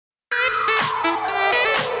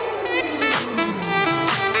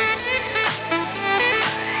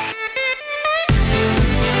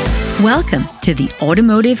Welcome to the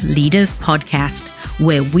Automotive Leaders Podcast,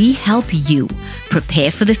 where we help you prepare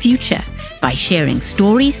for the future by sharing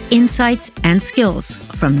stories, insights, and skills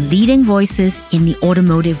from leading voices in the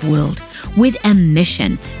automotive world with a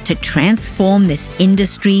mission to transform this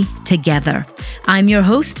industry together. I'm your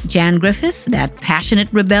host, Jan Griffiths, that passionate,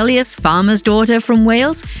 rebellious farmer's daughter from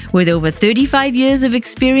Wales with over 35 years of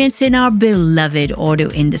experience in our beloved auto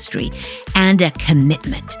industry and a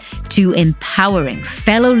commitment to empowering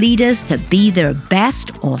fellow leaders to be their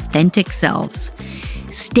best authentic selves.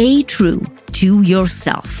 Stay true to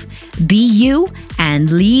yourself. Be you and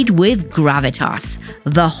lead with Gravitas,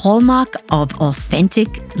 the hallmark of authentic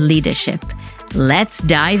leadership. Let's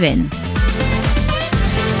dive in.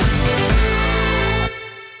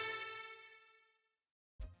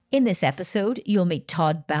 In this episode, you'll meet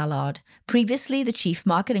Todd Ballard, previously the Chief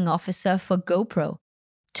Marketing Officer for GoPro.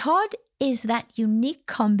 Todd is that unique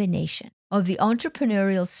combination of the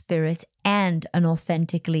entrepreneurial spirit and an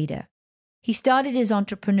authentic leader. He started his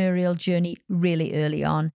entrepreneurial journey really early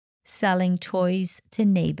on, selling toys to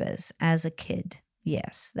neighbors as a kid.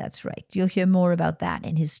 Yes, that's right. You'll hear more about that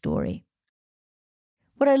in his story.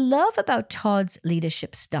 What I love about Todd's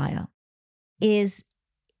leadership style is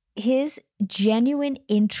his genuine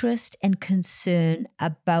interest and concern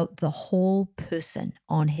about the whole person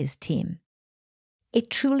on his team. It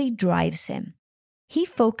truly drives him. He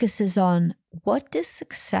focuses on what does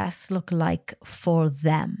success look like for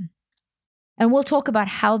them. And we'll talk about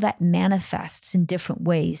how that manifests in different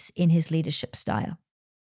ways in his leadership style.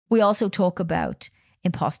 We also talk about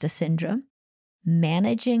imposter syndrome,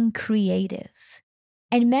 managing creatives,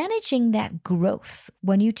 and managing that growth.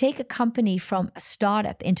 When you take a company from a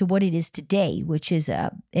startup into what it is today, which is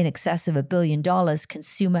in excess of $1 billion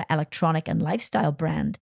consumer electronic and lifestyle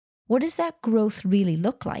brand, what does that growth really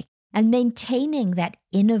look like? And maintaining that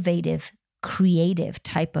innovative, creative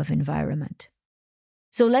type of environment.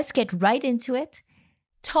 So let's get right into it.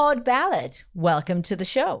 Todd Ballard, welcome to the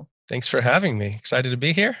show. Thanks for having me. Excited to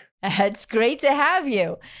be here. It's great to have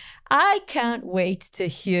you. I can't wait to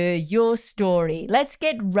hear your story. Let's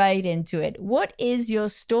get right into it. What is your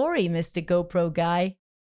story, Mr. GoPro guy?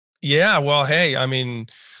 Yeah, well, hey,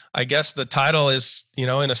 I guess the title is, in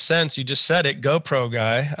a sense, you just said it, GoPro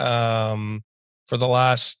guy. For the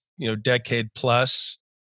last, decade plus,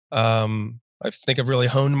 I think I've really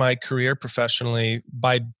honed my career professionally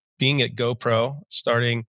by being at GoPro,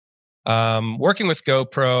 starting working with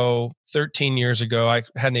GoPro 13 years ago. I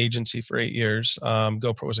had an agency for 8 years.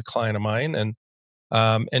 GoPro was a client of mine, and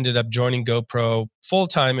ended up joining GoPro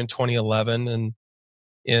full-time in 2011.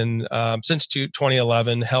 And since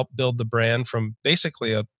 2011, helped build the brand from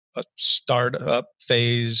basically a startup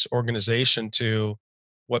phase organization to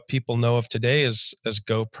what people know of today as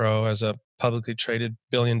GoPro, as a publicly traded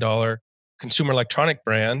billion-dollar consumer electronic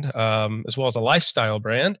brand, as well as a lifestyle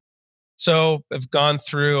brand. So I've gone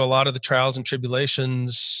through a lot of the trials and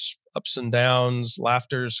tribulations, ups and downs,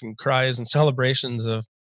 laughters and cries and celebrations of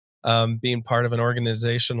being part of an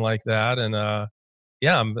organization like that. And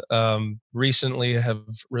I'm recently have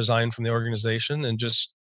resigned from the organization and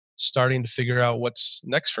just starting to figure out what's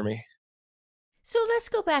next for me. So let's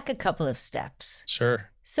go back a couple of steps. Sure.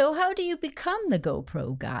 So how do you become the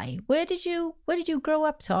GoPro guy? Where did you grow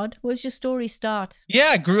up, Todd? Where's your story start? Yeah,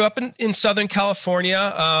 I grew up in Southern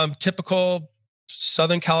California, typical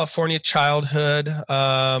Southern California childhood,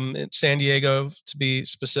 in San Diego to be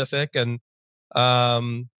specific. And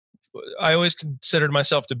I always considered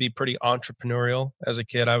myself to be pretty entrepreneurial as a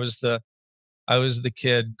kid. I was the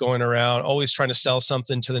kid going around, always trying to sell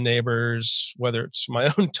something to the neighbors, whether it's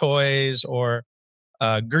my own toys or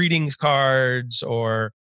greetings cards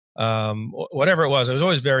or whatever it was. I was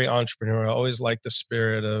always very entrepreneurial. I always liked the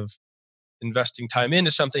spirit of investing time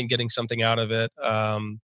into something, getting something out of it.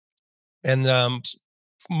 And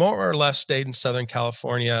more or less stayed in Southern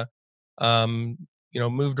California.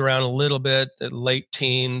 Moved around a little bit at late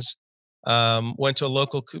teens. Went to a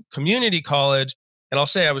local community college. And I'll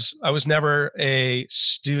say I was never a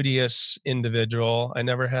studious individual. I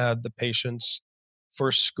never had the patience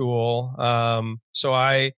for school. So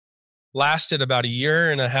I lasted about 1.5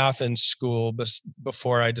 years in school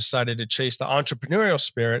before I decided to chase the entrepreneurial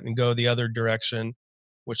spirit and go the other direction,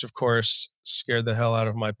 which of course scared the hell out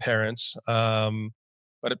of my parents.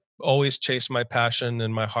 But it always chased my passion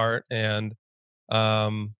and my heart, and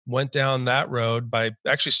went down that road by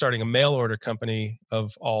actually starting a mail order company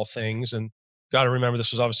of all things. And got to remember,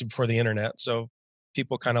 this was obviously before the internet. So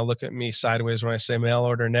people kind of look at me sideways when I say mail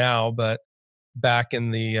order now, but back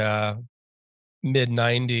in the mid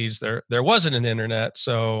 90s, there wasn't an internet.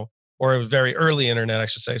 So, or a very early internet, I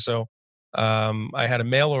should say. So I had a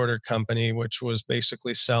mail order company, which was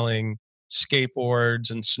basically selling skateboards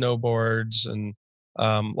and snowboards and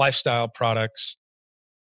lifestyle products.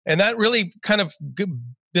 And that really kind of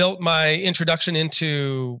built my introduction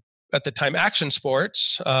into, at the time, action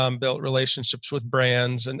sports, built relationships with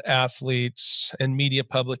brands and athletes and media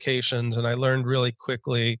publications. And I learned really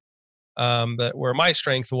quickly that where my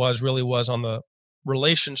strength really was on the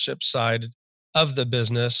relationship side of the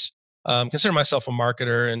business. Consider myself a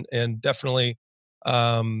marketer and definitely,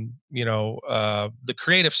 the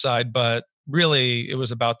creative side, but really it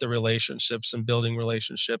was about the relationships and building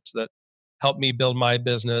relationships that helped me build my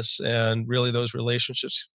business. And really those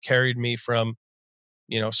relationships carried me from,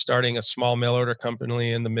 starting a small mail order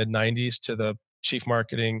company in the mid 90s to the chief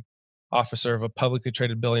marketing officer of a publicly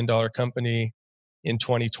traded billion-dollar company in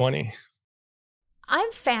 2020.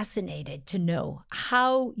 I'm fascinated to know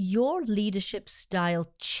how your leadership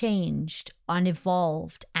style changed and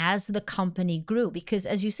evolved as the company grew. Because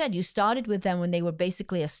as you said, you started with them when they were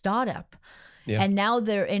basically a startup. Yeah. And now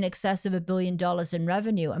they're in excess of $1 billion in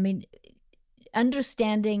revenue. I mean,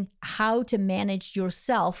 understanding how to manage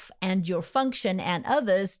yourself and your function and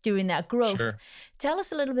others during that growth. Sure. Tell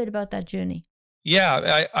us a little bit about that journey.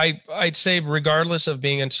 Yeah, I'd say regardless of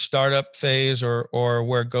being in startup phase or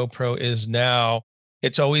where GoPro is now,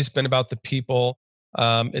 it's always been about the people.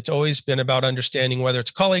 It's always been about understanding whether it's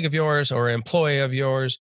a colleague of yours or an employee of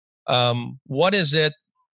yours. What is it?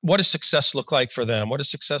 What does success look like for them? What does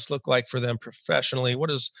success look like for them professionally? What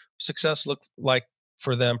does success look like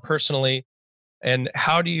for them personally? And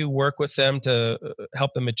how do you work with them to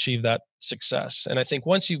help them achieve that success? And I think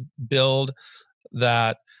once you build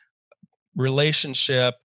that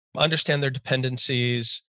relationship, understand their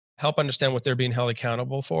dependencies, help understand what they're being held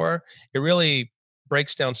accountable for, it really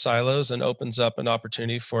breaks down silos and opens up an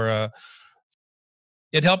opportunity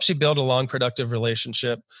it helps you build a long, productive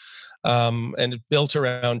relationship. And it's built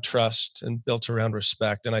around trust and built around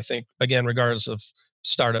respect. And I think, again, regardless of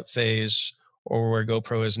startup phase or where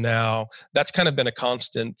GoPro is now, that's kind of been a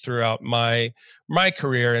constant throughout my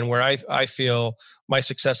career, and where I feel my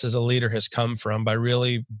success as a leader has come from, by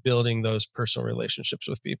really building those personal relationships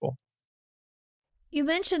with people. You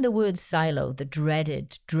mentioned the word silo, the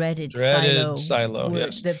dreaded Dreaded silo silo, word,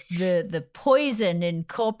 yes. the poison in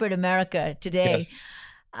corporate America today.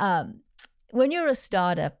 Yes. When you're a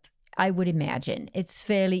startup, I would imagine it's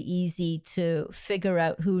fairly easy to figure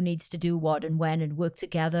out who needs to do what and when, and work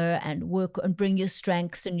together and work and bring your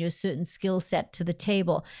strengths and your certain skill set to the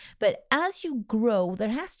table. But as you grow, there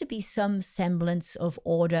has to be some semblance of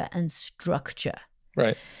order and structure.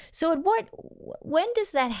 Right. So when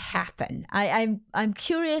does that happen? I'm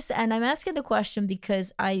curious, and I'm asking the question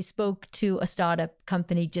because I spoke to a startup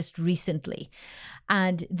company just recently,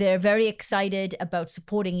 and they're very excited about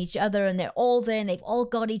supporting each other, and they're all there and they've all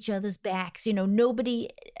got each other's backs. Nobody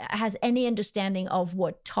has any understanding of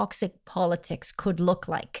what toxic politics could look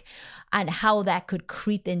like and how that could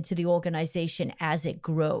creep into the organization as it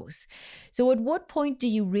grows. So at what point do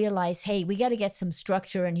you realize, hey, we got to get some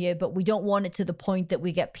structure in here, but we don't want it to the point that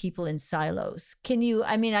we get people in silos?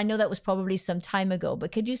 I know that was probably some time ago,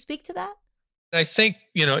 but could you speak to that? I think,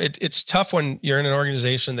 it's tough when you're in an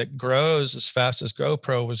organization that grows as fast as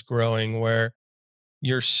GoPro was growing, where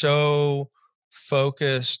you're so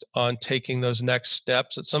focused on taking those next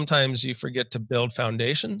steps that sometimes you forget to build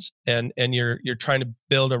foundations, and you're trying to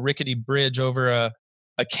build a rickety bridge over a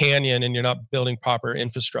canyon, and you're not building proper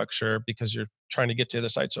infrastructure because you're trying to get to the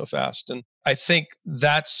site so fast. And I think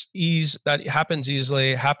that happens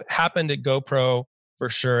easily, happened at GoPro for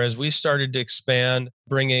sure, as we started to expand,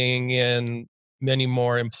 bringing in many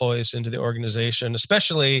more employees into the organization,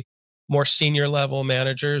 especially more senior level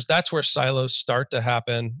managers. That's where silos start to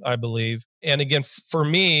happen, I believe. And again, for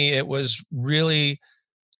me, it was really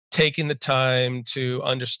taking the time to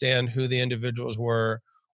understand who the individuals were,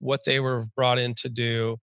 what they were brought in to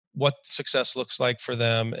do, what success looks like for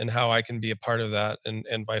them, and how I can be a part of that, and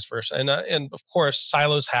vice versa. And of course,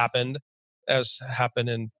 silos happened, as happened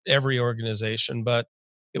in every organization, but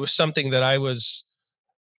it was something that I was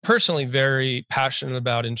personally very passionate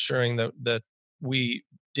about, ensuring that we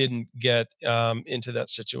didn't get into that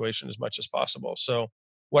situation as much as possible. So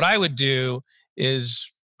what I would do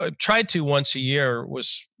is I tried to once a year,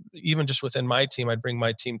 was even just within my team, I'd bring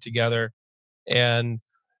my team together and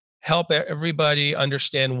help everybody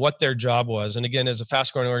understand what their job was. And again, as a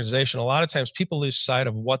fast growing organization, a lot of times people lose sight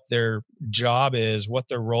of what their job is, what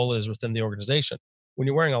their role is within the organization. When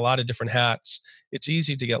you're wearing a lot of different hats, it's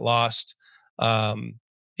easy to get lost um,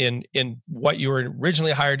 in what you were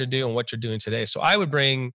originally hired to do and what you're doing today. So I would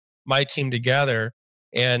bring my team together,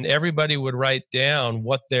 and everybody would write down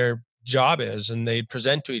what their job is, and they'd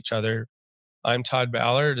present to each other I'm Todd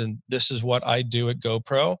Ballard, and this is what I do at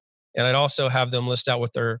GoPro. And I'd also have them list out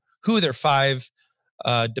who their 5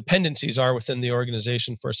 dependencies are within the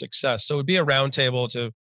organization for success. So it would be a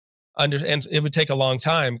roundtable and it would take a long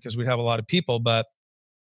time because we'd have a lot of people, but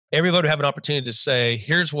everybody would have an opportunity to say,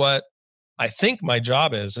 here's what I think my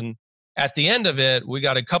job is. And at the end of it, we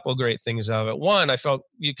got a couple of great things out of it. One, I felt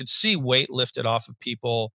you could see weight lifted off of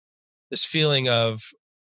people, this feeling of,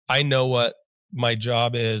 I know what my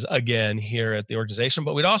job is again here at the organization,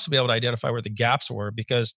 but we'd also be able to identify where the gaps were,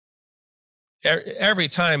 because every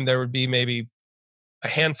time there would be maybe a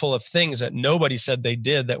handful of things that nobody said they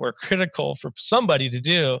did that were critical for somebody to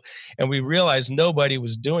do. And we realized nobody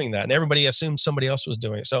was doing that. And everybody assumed somebody else was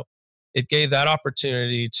doing it. So it gave that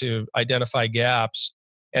opportunity to identify gaps.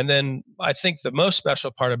 And then I think the most special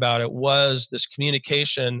part about it was this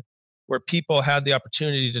communication where people had the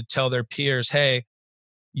opportunity to tell their peers, hey,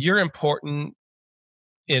 you're important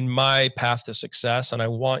in my path to success, and I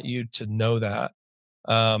want you to know that.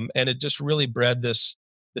 And it just really bred this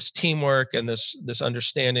teamwork and this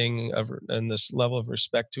understanding of and this level of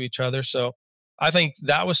respect to each other. So I think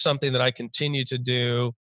that was something that I continue to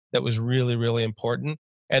do that was really, really important.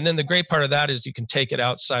 And then the great part of that is you can take it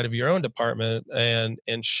outside of your own department and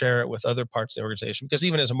share it with other parts of the organization. Because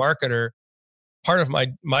even as a marketer, part of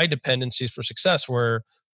my dependencies for success were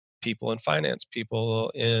people in finance,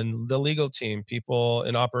 people in the legal team, people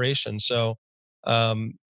in operations. So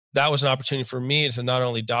um, that was an opportunity for me to not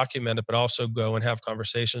only document it, but also go and have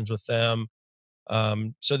conversations with them.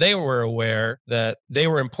 So they were aware that they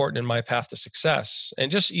were important in my path to success. And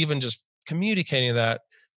just communicating that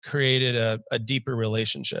created a deeper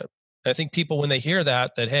relationship. And I think people, when they hear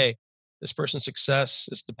that, hey, this person's success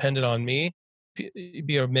is dependent on me, you'd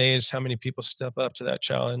be amazed how many people step up to that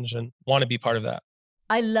challenge and want to be part of that.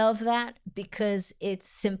 I love that because it's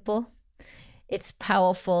simple, it's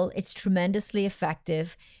powerful, it's tremendously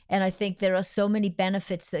effective. And I think there are so many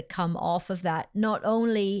benefits that come off of that. Not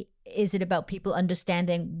only is it about people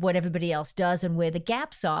understanding what everybody else does and where the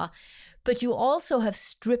gaps are, but you also have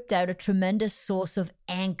stripped out a tremendous source of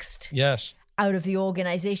angst. Yes. Out of the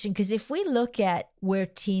organization. Because if we look at where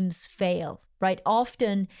teams fail, right,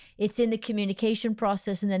 often it's in the communication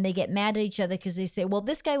process, and then they get mad at each other because they say, well,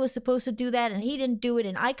 this guy was supposed to do that and he didn't do it,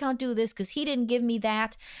 and I can't do this because he didn't give me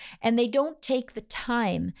that. And they don't take the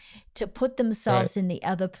time to put themselves in the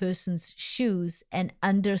other person's shoes and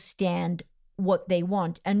understand what they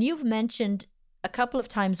want. And you've mentioned a couple of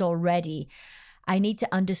times already, I need to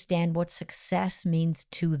understand what success means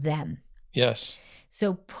to them. Yes.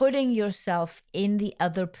 So putting yourself in the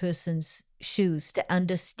other person's shoes to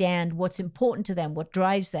understand what's important to them, what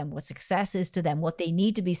drives them, what success is to them, what they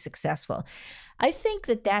need to be successful. I think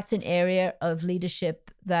that that's an area of leadership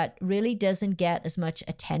that really doesn't get as much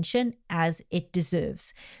attention as it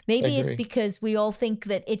deserves. Maybe it's because we all think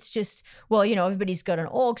that it's just, well, everybody's got an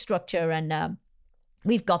org structure and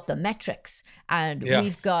we've got the metrics and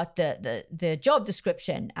we've got the job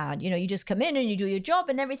description, and you just come in and you do your job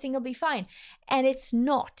and everything will be fine. And it's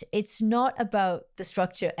not about the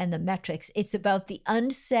structure and the metrics. It's about the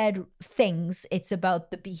unsaid things. It's about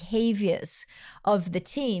the behaviors of the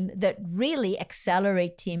team that really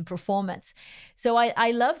accelerate team performance. So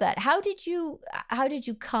I love that. How did you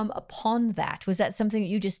come upon that? Was that something that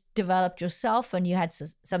you just developed yourself and you had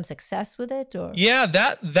some success with it? Or yeah,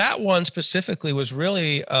 that one specifically was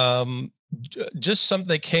really just something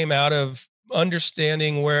that came out of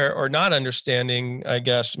understanding or not understanding, I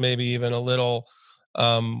guess, maybe even a little,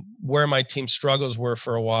 where my team struggles were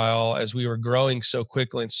for a while as we were growing so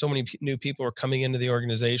quickly and so many new people were coming into the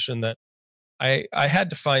organization that I had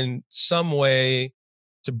to find some way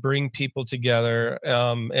to bring people together.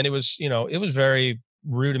 And it was very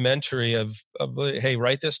rudimentary of hey,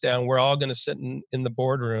 write this down. We're all going to sit in the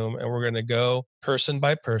boardroom and we're going to go person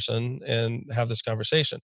by person and have this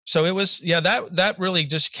conversation. So it was, that really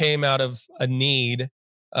just came out of a need,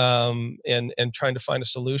 and trying to find a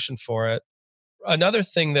solution for it. Another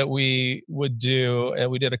thing that we would do, and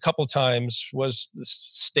we did a couple times, was this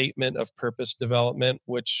statement of purpose development,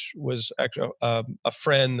 which was actually a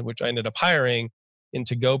friend, which I ended up hiring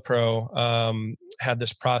into GoPro, had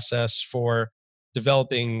this process for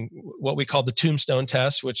developing what we call the Tombstone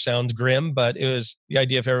test, which sounds grim, but it was the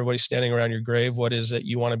idea of everybody standing around your grave. What is it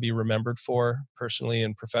you want to be remembered for personally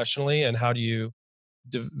and professionally? And how do you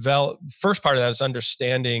develop? First part of that is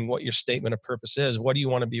understanding what your statement of purpose is. What do you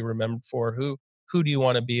want to be remembered for? Who do you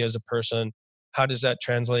want to be as a person? How does that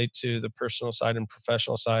translate to the personal side and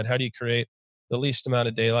professional side? How do you create the least amount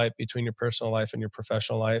of daylight between your personal life and your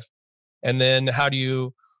professional life? And then how do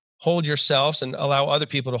you hold yourselves and allow other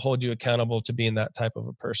people to hold you accountable to being that type of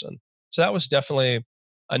a person? So that was definitely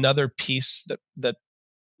another piece that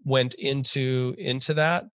went into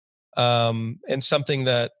that, and something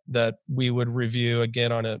that we would review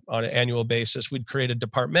again on an annual basis. We'd create a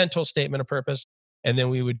departmental statement of purpose, and then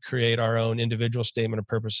we would create our own individual statement of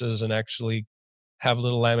purposes and actually have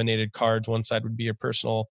little laminated cards. One side would be your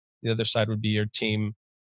personal, the other side would be your team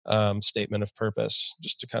statement of purpose,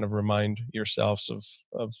 just to kind of remind yourselves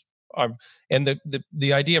of our, and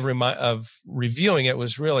the idea of reviewing it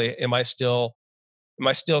was really, am I still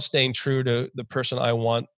staying true to the person I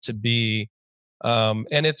want to be?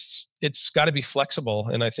 And it's got to be flexible.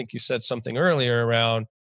 And I think you said something earlier around,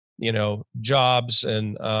 jobs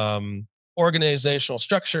and organizational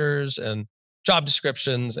structures and job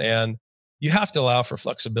descriptions, and you have to allow for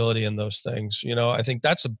flexibility in those things. I think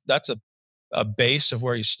that's a base of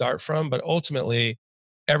where you start from, but ultimately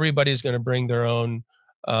everybody's going to bring their own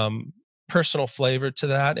um, personal flavor to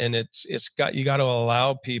that, and you got to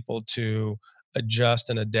allow people to adjust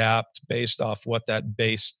and adapt based off what that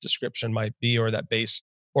base description might be or that base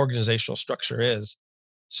organizational structure is.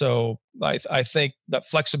 So I think that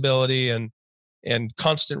flexibility and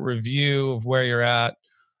constant review of where you're at,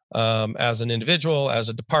 as an individual, as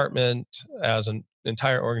a department, as an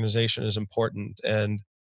entire organization is important. And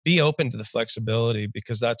be open to the flexibility,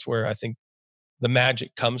 because that's where I think the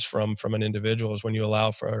magic comes from an individual, is when you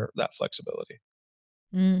allow for that flexibility.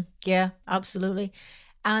 Yeah, absolutely.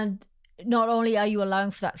 And not only are you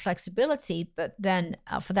allowing for that flexibility, but then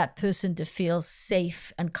for that person to feel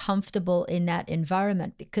safe and comfortable in that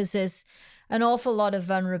environment, because there's an awful lot of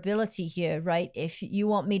vulnerability here, right? If you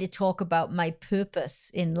want me to talk about my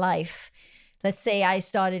purpose in life, let's say I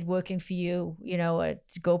started working for you, at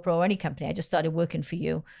GoPro or any company, I just started working for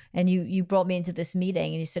you, and you brought me into this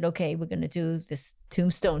meeting and you said, okay, we're going to do this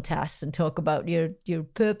Tombstone test and talk about your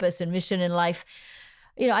purpose and mission in life.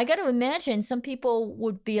 I got to imagine some people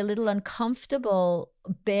would be a little uncomfortable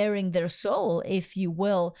bearing their soul, if you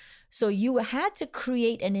will. So you had to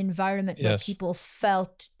create an environment where Yes. people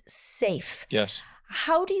felt safe. Yes.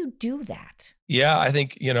 How do you do that? Yeah, I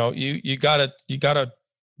think you gotta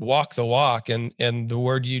walk the walk, and the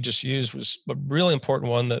word you just used was a really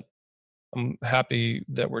important one that I'm happy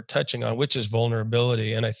that we're touching on, which is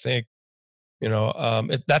vulnerability. And I think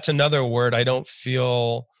that's another word I don't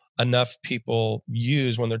feel enough people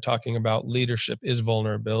use when they're talking about leadership, is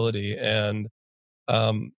vulnerability. And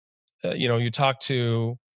um, you talk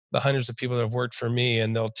to the hundreds of people that have worked for me,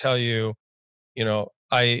 and they'll tell you,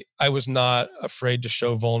 I was not afraid to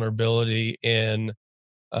show vulnerability in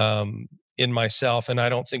myself. And I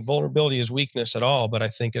don't think vulnerability is weakness at all, but I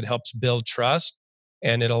think it helps build trust,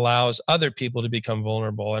 and it allows other people to become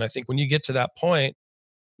vulnerable. And I think when you get to that point,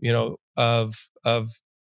 of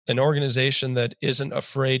an organization that isn't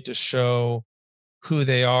afraid to show who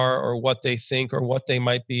they are or what they think or what they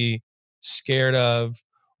might be scared of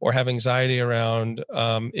or have anxiety around,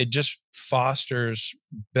 it just fosters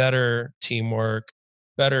better teamwork,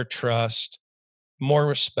 better trust, more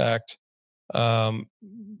respect, um,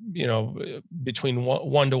 between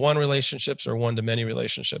one-to-one relationships or one-to-many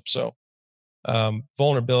relationships. So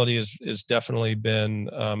vulnerability is definitely been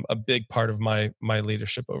a big part of my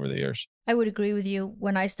leadership over the years. I would agree with you.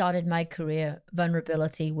 When I started my career,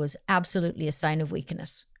 vulnerability was absolutely a sign of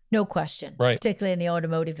weakness. No question, Right. particularly in the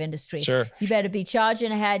automotive industry. Sure. You better be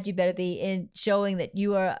charging ahead. You better be showing that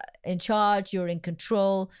you are in charge, you're in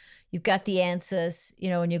control, you've got the answers,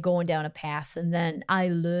 and you're going down a path. And then I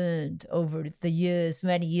learned over the years,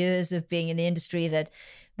 many years of being in the industry,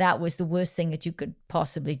 that was the worst thing that you could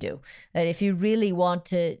possibly do. That if you really want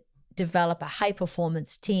to develop a high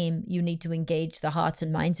performance team, you need to engage the hearts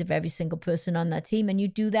and minds of every single person on that team. And you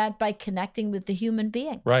do that by connecting with the human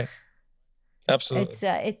being. Right.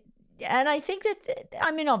 Absolutely. And I think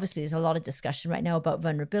that, obviously there's a lot of discussion right now about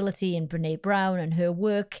vulnerability and Brene Brown and her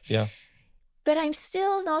work. Yeah. But I'm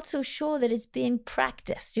still not so sure that it's being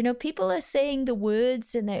practiced. People are saying the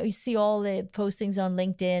words, and you see all the postings on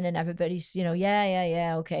LinkedIn, and everybody's, yeah,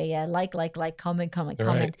 okay, yeah, like, comment.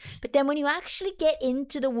 Right. But then when you actually get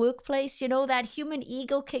into the workplace, that human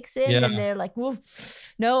ego kicks in, Yeah. and they're like,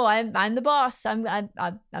 woof, no, I'm the boss. I'm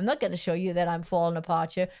not going to show you that I'm falling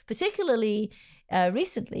apart here, particularly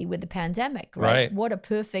recently with the pandemic, right? Right. What a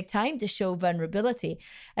perfect time to show vulnerability.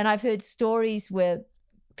 And I've heard stories where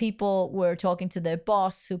people were talking to their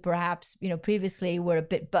boss who perhaps, previously were a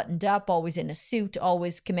bit buttoned up, always in a suit,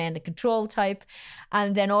 always command and control type.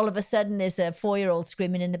 And then all of a sudden there's a 4-year-old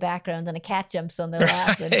screaming in the background and a cat jumps on their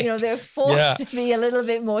lap. And, they're forced to be a little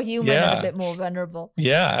bit more human and a bit more vulnerable.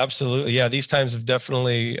 Yeah, absolutely. Yeah, these times have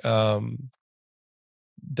definitely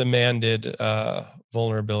demanded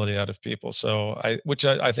vulnerability out of people. So which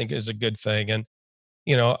I think is a good thing. And,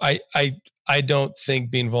 I I don't think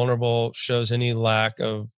being vulnerable shows any lack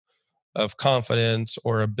of confidence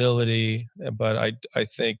or ability, but I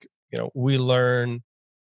think, we learn,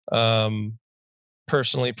 um,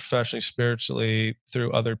 personally, professionally, spiritually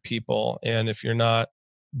through other people. And if you're not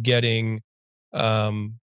getting,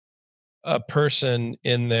 um, a person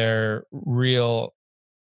in their real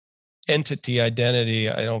entity identity,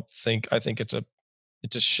 I think it's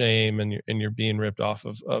a shame, and you're being ripped off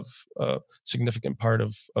of a significant part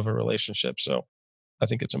of a relationship. So I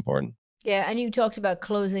think it's important. Yeah, and you talked about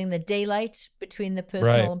closing the daylight between the Right.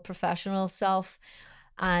 personal and professional self.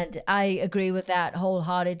 And I agree with that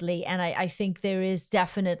wholeheartedly. And I think there is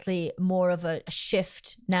definitely more of a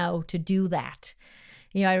shift now to do that.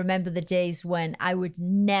 I remember the days when I would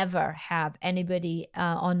never have anybody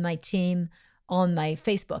on my team on my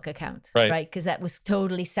Facebook account, Right. right? Because that was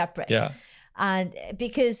totally separate. Yeah. And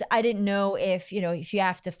because I didn't know if you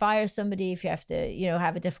have to fire somebody, if you have to,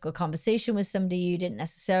 have a difficult conversation with somebody, you didn't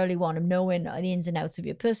necessarily want them knowing the ins and outs of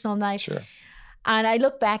your personal life. Sure. And I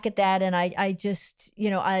look back at that and I just,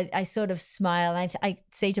 I sort of smile. And I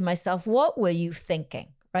say to myself, what were you thinking,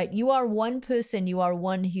 right? You are one person, you are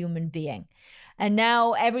one human being. And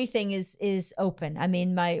now everything is open. I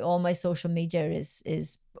mean, all my social media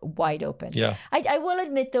is wide open. Yeah. I will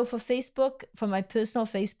admit though, for my personal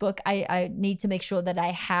Facebook, I need to make sure that I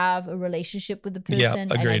have a relationship with the Yeah. person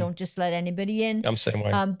and I Agreed. don't just let anybody in. I'm the same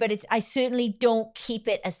way. But I certainly don't keep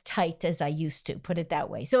it as tight as I used to, put it that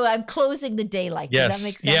way. So I'm closing the daylight. Yes. Does that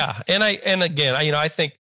make sense? Yeah. And again, I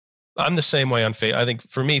think I'm the same way on Facebook. I think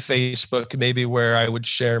for me, Facebook maybe where I would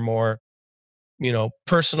share more,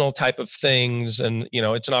 personal type of things. And,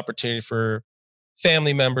 it's an opportunity for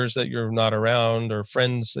family members that you're not around, or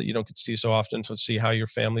friends that you don't get to see so often, to see how your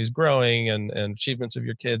family's growing, and achievements of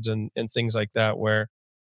your kids, and things like that, where,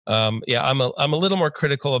 yeah, I'm a little more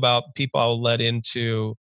critical about people I'll let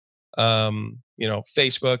into,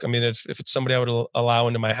 Facebook. I mean, if it's somebody I would allow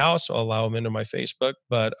into my house, I'll allow them into my Facebook.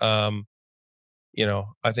 But, I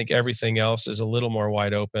think everything else is a little more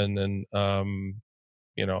wide open. And,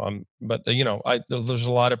 there's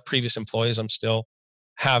a lot of previous employees I'm still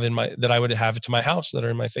have that I would have to my house that are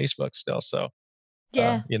in my Facebook still. So,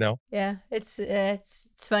 Yeah. you know, Yeah. It's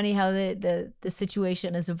funny how the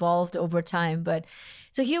situation has evolved over time. But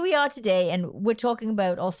so here we are today, and we're talking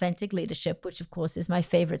about authentic leadership, which of course is my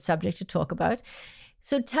favorite subject to talk about.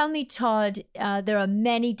 So tell me, Todd, there are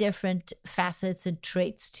many different facets and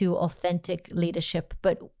traits to authentic leadership,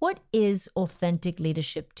 but what is authentic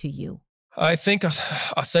leadership to you? I think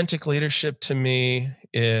authentic leadership to me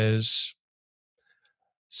is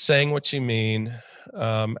saying what you mean,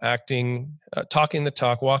 acting, talking the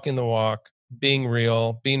talk, walking the walk, being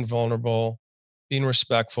real, being vulnerable, being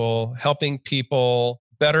respectful, helping people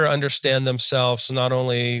better understand themselves, not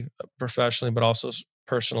only professionally, but also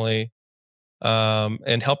personally,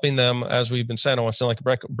 and helping them, as we've been saying, I don't want to sound like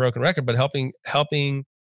a broken record, but helping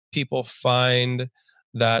people find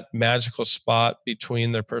that magical spot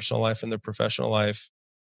between their personal life and their professional life,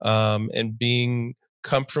 and being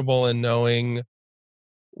comfortable in knowing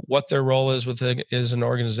what their role is is an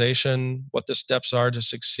organization, what the steps are to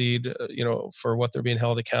succeed, for what they're being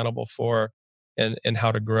held accountable for, and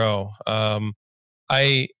how to grow.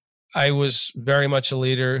 I I was very much a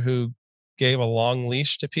leader who gave a long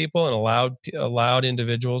leash to people and allowed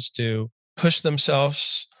individuals to push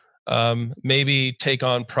themselves, maybe take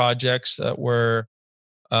on projects that were,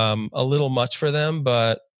 a little much for them,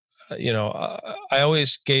 but, I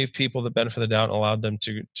always gave people the benefit of the doubt and allowed them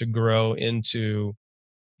to grow into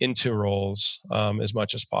roles, as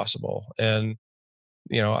much as possible. And,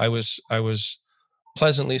 I was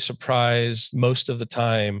pleasantly surprised most of the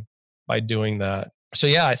time by doing that. So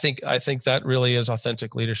yeah, I think that really is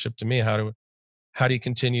authentic leadership to me. How do you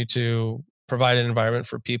continue to provide an environment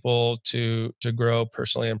for people to grow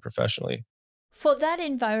personally and professionally? For that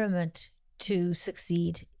environment to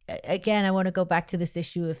succeed, again, I want to go back to this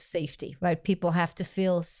issue of safety, right? People have to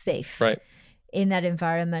feel safe Right. in that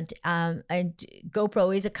environment. And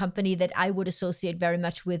GoPro is a company that I would associate very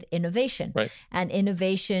much with innovation. Right. And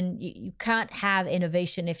innovation, you can't have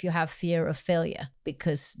innovation if you have fear of failure,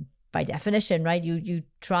 because by definition, right, you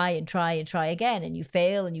try and try and try again, and you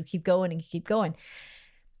fail, and you keep going and you keep going.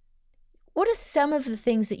 What are some of the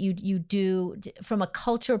things that you do from a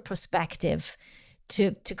culture perspective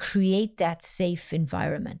to create that safe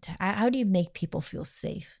environment? How do you make people feel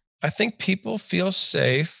safe? I think people feel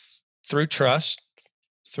safe through trust,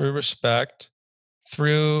 through respect,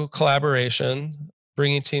 through collaboration,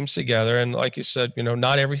 bringing teams together. And like you said,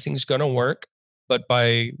 not everything's going to work, but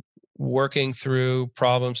by working through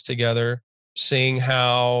problems together, seeing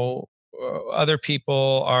how, other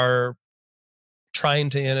people are trying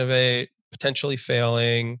to innovate, potentially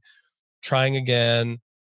failing, trying again,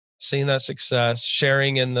 seeing that success,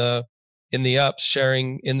 sharing in the ups,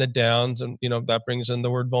 sharing in the downs, and that brings in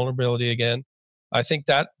the word vulnerability again. I think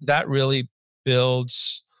that really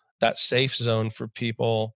builds that safe zone for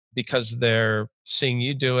people because they're seeing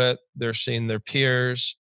you do it, they're seeing their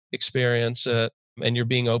peers experience it, and you're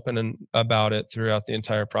being open about it throughout the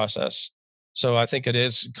entire process. So I think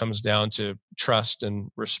it comes down to trust and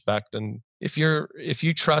respect. And if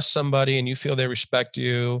you trust somebody and you feel they respect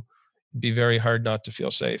you, it'd be very hard not to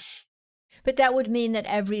feel safe. But that would mean that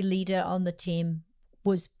every leader on the team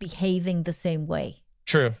was behaving the same way,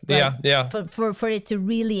 True. right? Yeah. For it to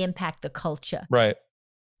really impact the culture. Right.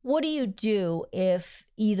 What do you do if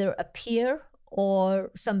either a peer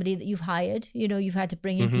or somebody that you've hired, you've had to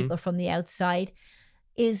bring in Mm-hmm. people from the outside,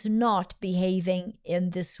 is not behaving in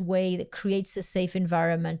this way that creates a safe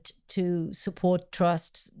environment to support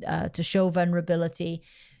trust, to show vulnerability?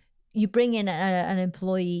 You bring in an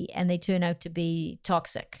employee and they turn out to be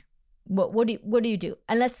toxic. What do you do?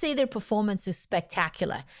 And let's say their performance is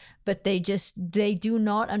spectacular, but they do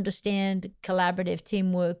not understand collaborative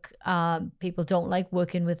teamwork. People don't like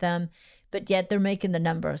working with them, but yet they're making the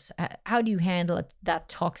numbers. How do you handle that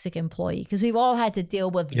toxic employee? Because we've all had to deal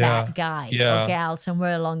with that guy or gal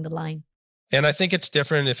somewhere along the line. And I think it's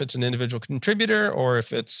different if it's an individual contributor or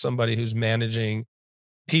if it's somebody who's managing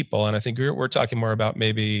people. And I think we're talking more about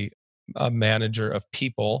maybe a manager of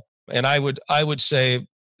people. And I would say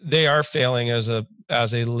they are failing as a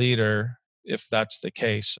leader if that's the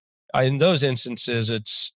case. In those instances,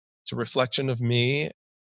 it's a reflection of me.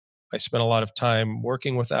 I spent a lot of time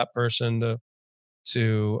working with that person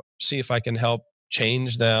to see if I can help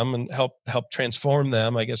change them and help transform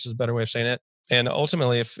them, I guess is a better way of saying it. And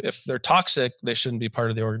ultimately, if they're toxic, they shouldn't be part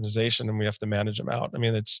of the organization and we have to manage them out. I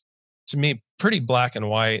mean, it's, to me, pretty black and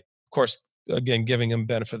white. Of course, again, giving them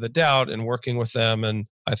benefit of the doubt and working with them. And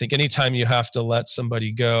I think anytime you have to let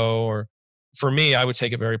somebody go, or for me, I would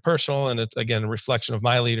take it very personal. And it's, again, a reflection of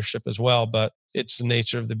my leadership as well, but it's the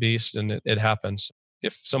nature of the beast and it happens.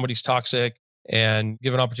 If somebody's toxic and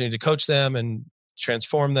give an opportunity to coach them and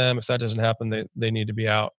transform them, if that doesn't happen, they need to be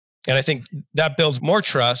out. And I think that builds more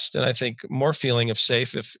trust and I think more feeling of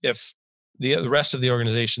safe if the rest of the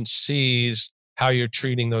organization sees how you're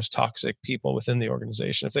treating those toxic people within the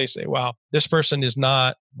organization. If they say, wow, this person is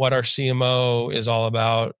not what our CMO is all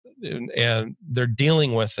about, and they're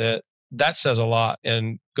dealing with it, that says a lot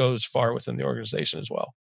and goes far within the organization as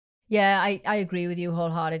well. Yeah, I agree with you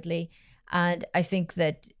wholeheartedly. And I think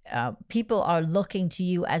that people are looking to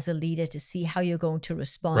you as a leader to see how you're going to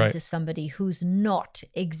respond to somebody who's not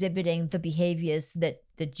exhibiting the behaviors that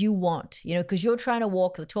you want, because you're trying to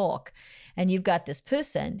walk the talk and you've got this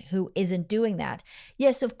person who isn't doing that.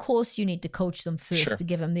 Yes, of course, you need to coach them first to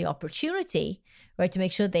give them the opportunity, right, to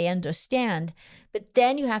make sure they understand. But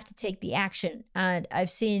then you have to take the action. And I've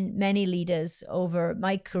seen many leaders over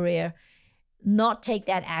my career not take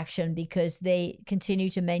that action because they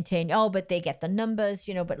continue to maintain, but they get the numbers,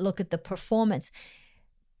 but look at the performance.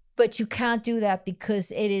 But you can't do that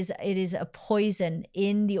because it is a poison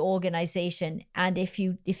in the organization. And if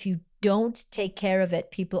you don't take care of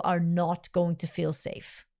it, people are not going to feel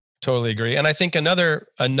safe. Totally agree. And I think another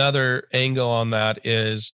angle on that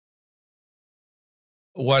is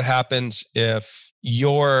what happens if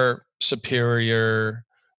your superior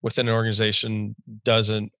within an organization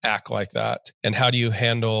doesn't act like that, and how do you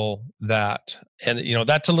handle that? And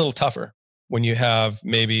that's a little tougher when you have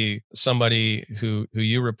maybe somebody who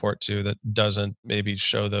you report to that doesn't maybe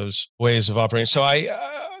show those ways of operating. So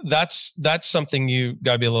that's something you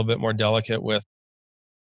got to be a little bit more delicate with.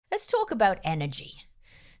 Let's talk about energy.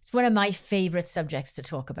 It's one of my favorite subjects to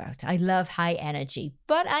talk about. I love high energy,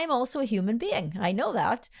 but I'm also a human being. I know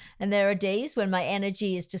that. And there are days when my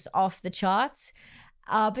energy is just off the charts.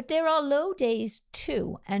 But there are low days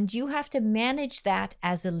too. And you have to manage that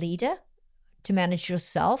as a leader, to manage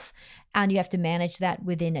yourself. And you have to manage that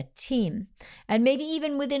within a team and maybe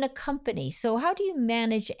even within a company. So how do you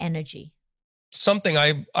manage energy? Something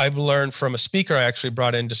I've learned from a speaker I actually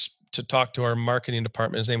brought in to talk to our marketing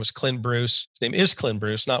department. His name was Clint Bruce. His name is Clint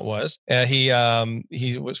Bruce, not was. He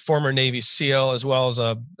was former Navy SEAL as well as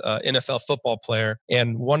a NFL football player.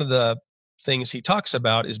 And one of the things he talks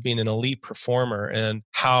about is being an elite performer and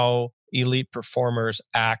how elite performers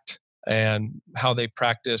act and how they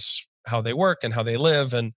practice, how they work and how they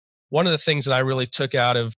live. And one of the things that I really took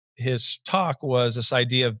out of his talk was this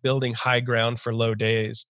idea of building high ground for low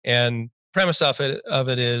days. And premise of it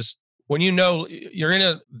is when you're in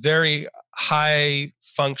a very high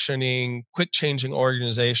functioning, quick changing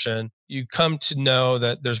organization, you come to know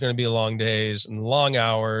that there's going to be long days and long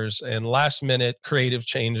hours and last minute creative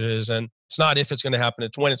changes. And It's not if it's going to happen,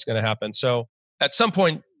 it's when it's going to happen. So at some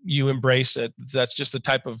point, you embrace it. That's just the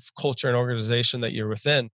type of culture and organization that you're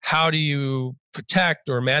within. How do you protect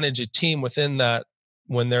or manage a team within that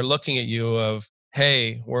when they're looking at you of,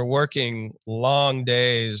 hey, we're working long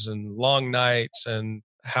days and long nights, and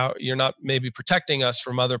how you're not maybe protecting us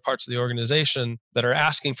from other parts of the organization that are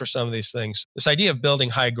asking for some of these things. This idea of building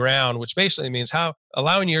high ground, which basically means how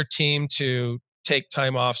allowing your team to take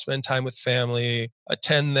time off, spend time with family,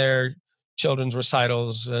 attend their children's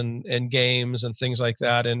recitals and games and things like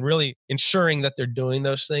that, and really ensuring that they're doing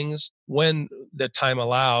those things when the time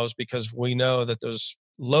allows, because we know that those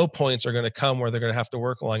low points are going to come where they're going to have to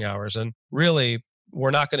work long hours. And really, we're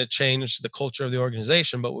not going to change the culture of the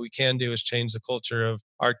organization, but what we can do is change the culture of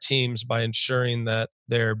our teams by ensuring that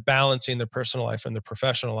they're balancing their personal life and their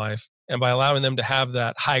professional life. And by allowing them to have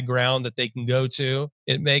that high ground that they can go to,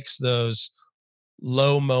 it makes those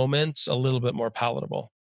low moments a little bit more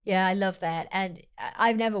palatable. Yeah, I love that. And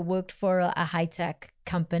I've never worked for a high-tech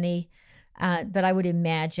company, but I would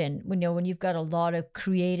imagine when you've got a lot of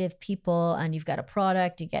creative people and you've got a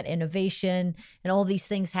product, you get innovation and all these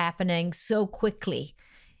things happening so quickly.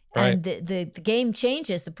 Right. And the game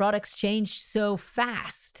changes, the products change so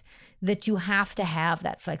fast that you have to have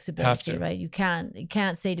that flexibility, right? You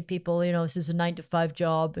can't say to people, this is a 9 to 5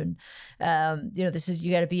 job, and this is,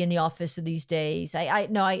 you got to be in the office these days.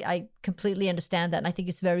 I completely understand that, and I think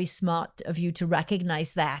it's very smart of you to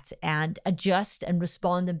recognize that and adjust and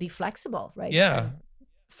respond and be flexible, right? Yeah. And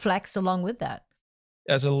flex along with that.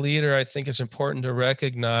 As a leader, I think it's important to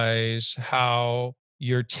recognize how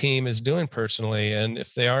your team is doing personally. And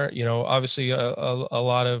if they aren't, obviously a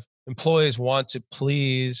lot of employees want to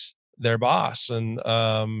please their boss and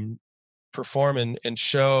perform and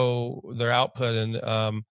show their output. And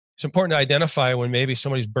it's important to identify when maybe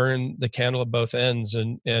somebody's burned the candle at both ends.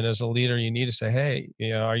 And as a leader, you need to say, hey,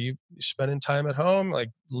 are you spending time at home? Like,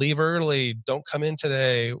 leave early, don't come in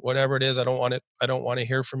today, whatever it is. I don't want to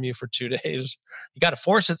hear from you for 2 days. You got to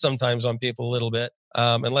force it sometimes on people a little bit,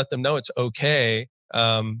 and let them know it's okay.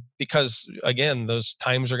 Because again, those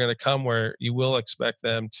times are going to come where you will expect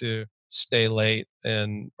them to stay late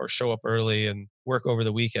or show up early and work over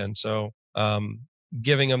the weekend. So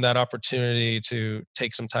giving them that opportunity to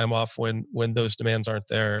take some time off when those demands aren't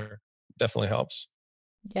there definitely helps.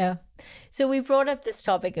 Yeah. So we brought up this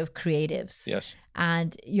topic of creatives. Yes.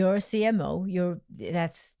 And you're a CMO.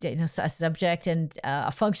 That's a subject and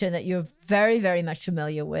a function that you're very, very much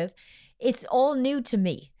familiar with. It's all new to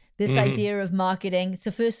me. This idea of marketing. It's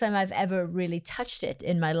the first time I've ever really touched it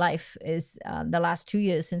in my life is the last 2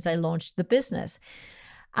 years since I launched the business.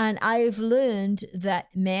 And I've learned that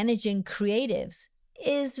managing creatives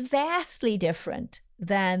is vastly different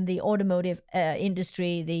than the automotive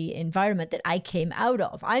industry, the environment that I came out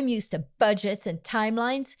of. I'm used to budgets and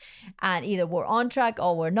timelines, and either we're on track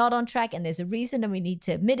or we're not on track, and there's a reason and we need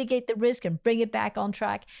to mitigate the risk and bring it back on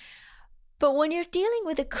track. But when you're dealing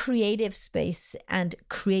with a creative space and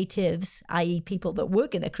creatives, i.e. people that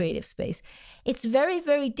work in the creative space, it's very,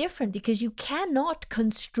 very different because you cannot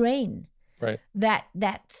constrain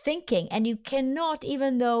that thinking. And you cannot,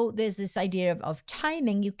 even though there's this idea of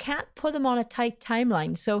timing, you can't put them on a tight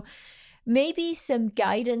timeline. So maybe some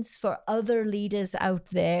guidance for other leaders out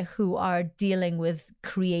there who are dealing with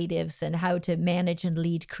creatives and how to manage and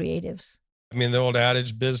lead creatives. I mean, the old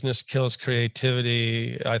adage, business kills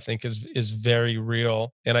creativity, I think is very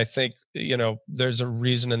real. And I think, there's a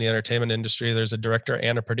reason in the entertainment industry, there's a director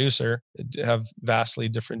and a producer have vastly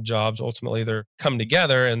different jobs. Ultimately, they're come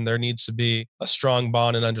together and there needs to be a strong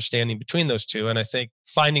bond and understanding between those two. And I think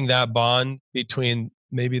finding that bond between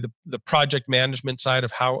maybe the project management side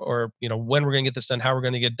of how, or, when we're going to get this done, how we're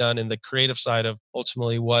going to get done, and the creative side of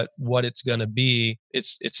ultimately what it's going to be,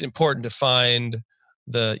 it's important to find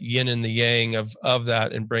the yin and the yang of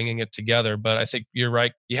that and bringing it together. But I think you're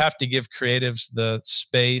right. You have to give creatives the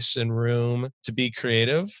space and room to be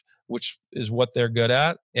creative, which is what they're good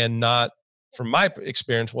at, and not, from my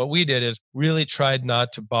experience, what we did is really tried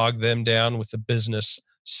not to bog them down with the business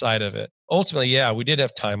side of it. Ultimately, yeah, we did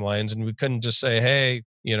have timelines, and we couldn't just say, hey,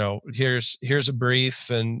 here's a brief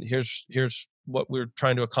and here's what we're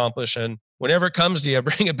trying to accomplish, and whenever it comes to you,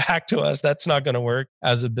 bring it back to us. That's not going to work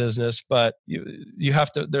as a business. But you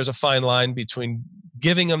have to, there's a fine line between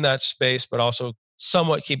giving them that space, but also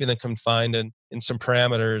somewhat keeping them confined in some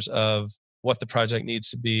parameters of what the project needs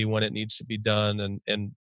to be, when it needs to be done,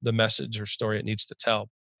 and the message or story it needs to tell.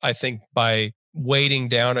 I think by weighting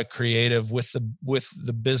down a creative with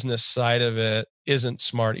the business side of it isn't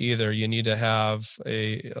smart either. You need to have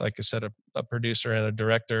like I said, a producer and a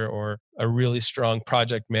director, or a really strong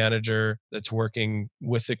project manager that's working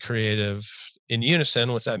with the creative in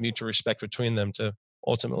unison with that mutual respect between them to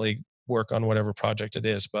ultimately work on whatever project it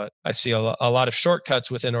is. But I see a lot of shortcuts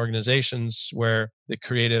within organizations where the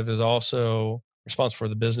creative is also responsible for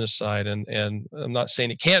the business side. And I'm not saying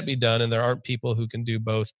it can't be done and there aren't people who can do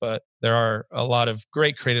both, but there are a lot of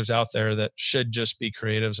great creatives out there that should just be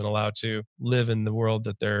creatives and allowed to live in the world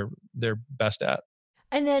that they're best at.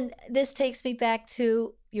 And then this takes me back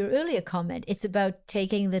to your earlier comment. It's about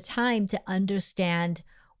taking the time to understand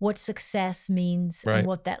what success means, Right. and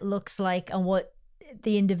what that looks like, and what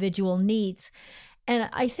the individual needs. And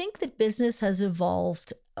I think that business has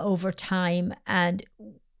evolved over time. And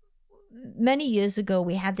many years ago,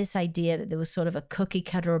 we had this idea that there was sort of a cookie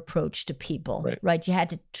cutter approach to people, right? You had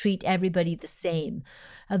to treat everybody the same.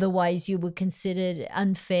 Otherwise, you were considered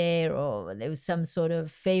unfair, or there was some sort of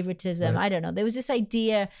favoritism. Right. I don't know. There was this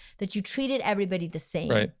idea that you treated everybody the same.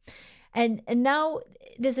 Right. And now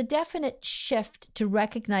there's a definite shift to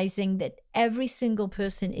recognizing that every single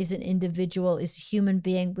person is an individual, is a human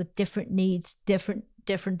being with different needs, different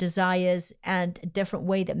desires, and a different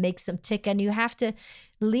way that makes them tick. And you have to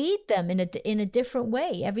lead them in a different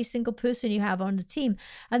way, every single person you have on the team.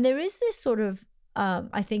 And there is this sort of,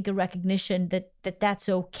 I think, a recognition that that's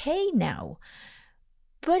okay now.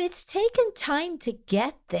 But it's taken time to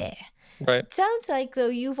get there. Right. It sounds like, though,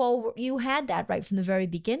 you had that right from the very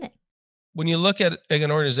beginning. When you look at an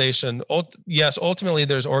organization, yes, ultimately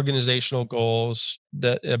there's organizational goals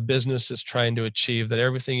that a business is trying to achieve that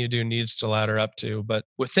everything you do needs to ladder up to. But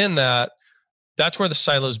within that, that's where the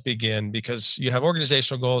silos begin, because you have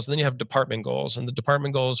organizational goals and then you have department goals, and the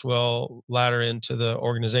department goals will ladder into the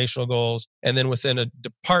organizational goals. And then within a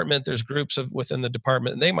department, there's groups within the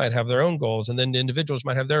department, and they might have their own goals, and then the individuals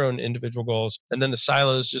might have their own individual goals. And then the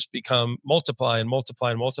silos just become multiply and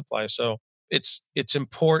multiply and multiply. So it's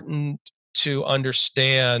important to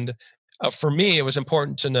understand. For me, it was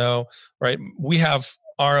important to know, right? We have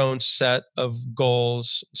our own set of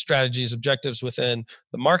goals, strategies, objectives within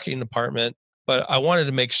the marketing department, but I wanted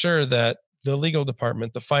to make sure that the legal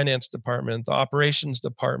department, the finance department, the operations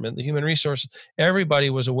department, the human resources, everybody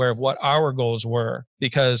was aware of what our goals were,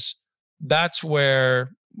 because that's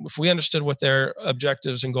where, if we understood what their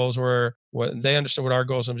objectives and goals were, what they understood what our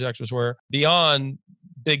goals and objectives were, beyond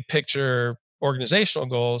big picture organizational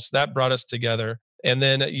goals, that brought us together. And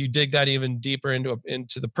then you dig that even deeper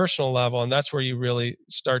into the personal level, and that's where you really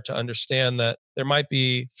start to understand that there might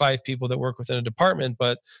be 5 people that work within a department,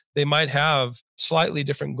 but they might have slightly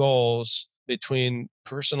different goals between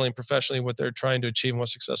personally and professionally, what they're trying to achieve and what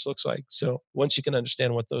success looks like. So once you can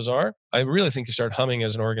understand what those are, I really think you start humming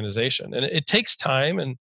as an organization. And it takes time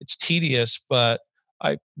and it's tedious, but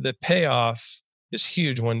the payoff is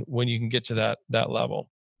huge when you can get to that level.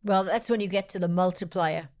 Well, that's when you get to the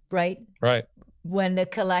multiplier, right? Right. When the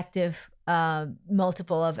collective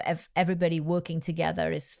multiple of everybody working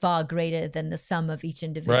together is far greater than the sum of each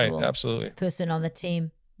individual person on the team.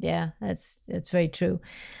 Yeah, that's very true.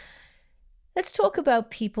 Let's talk about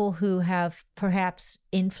people who have perhaps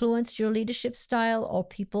influenced your leadership style, or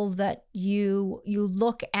people that you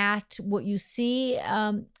look at what you see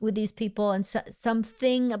with these people, and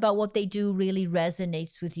something about what they do really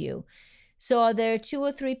resonates with you. So are there 2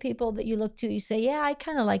 or 3 people that you look to, you say, yeah, I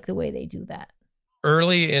kind of like the way they do that?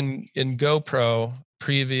 Early in GoPro,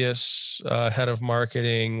 previous head of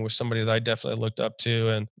marketing was somebody that I definitely looked up to,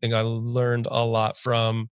 and I think I learned a lot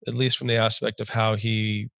from, at least from the aspect of how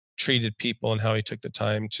he treated people and how he took the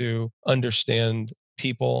time to understand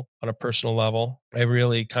people on a personal level. I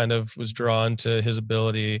really kind of was drawn to his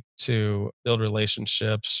ability to build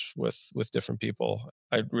relationships with different people.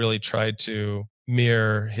 I really tried to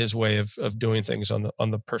mirror his way of doing things on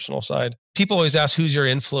the personal side. People always ask, who's your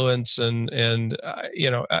influence? And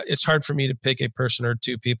it's hard for me to pick a person or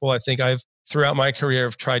 2 people. I think throughout my career,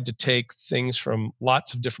 I've tried to take things from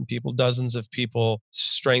lots of different people, dozens of people,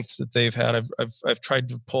 strengths that they've had. I've tried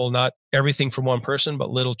to pull not everything from one person, but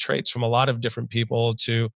little traits from a lot of different people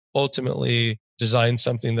to ultimately design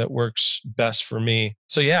something that works best for me.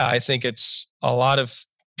 So yeah, I think it's a lot of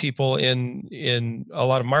people in a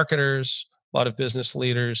lot of marketers, a lot of business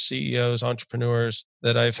leaders, CEOs, entrepreneurs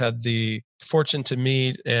that I've had the fortune to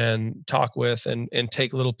meet and talk with, and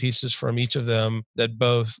take little pieces from each of them that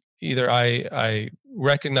both either I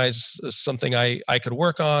recognize something I could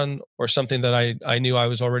work on, or something that I knew I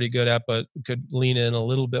was already good at, but could lean in a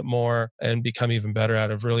little bit more and become even better at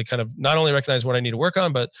it. Really kind of not only recognize what I need to work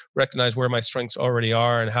on, but recognize where my strengths already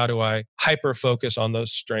are and how do I hyper focus on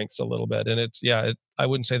those strengths a little bit. And I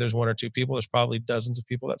wouldn't say there's one or two people. There's probably dozens of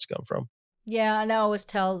people that's come from. Yeah, and I always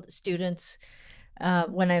tell students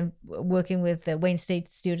when I'm working with the Wayne State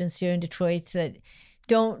students here in Detroit that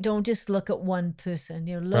don't just look at one person.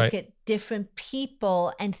 Look at different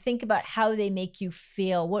people and think about how they make you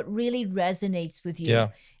feel, what really resonates with you. Yeah.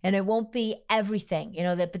 And it won't be everything,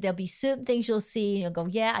 but there'll be certain things you'll see and you'll go,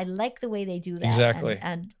 yeah, I like the way they do that. Exactly.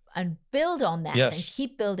 And build on that. Yes. And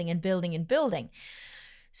keep building and building and building.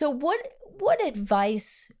 So what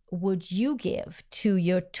advice would you give to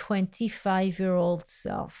your 25-year-old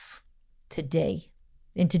self today,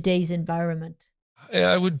 in today's environment?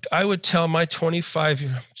 I would tell my 25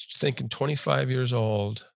 years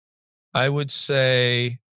old, I would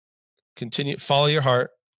say, continue, follow your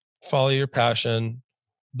heart, follow your passion,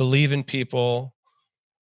 believe in people,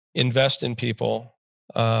 invest in people,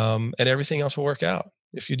 and everything else will work out.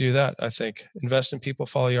 If you do that, I think invest in people,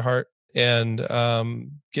 follow your heart, and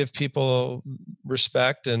give people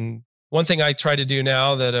respect. And one thing I try to do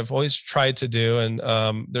now that I've always tried to do, and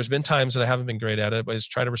there's been times that I haven't been great at it, but is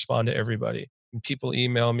try to respond to everybody. When people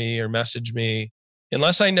email me or message me,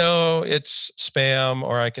 unless I know it's spam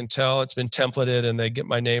or I can tell it's been templated and they get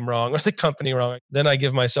my name wrong or the company wrong, then I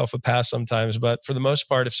give myself a pass sometimes. But for the most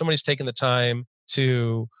part, if somebody's taken the time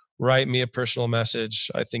to write me a personal message,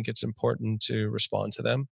 I think it's important to respond to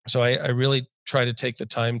them. So I really try to take the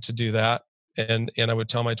time to do that. And I would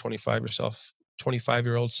tell my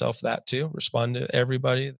 25-year-old self that too. Respond to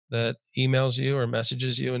everybody that emails you or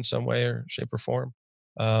messages you in some way or shape or form.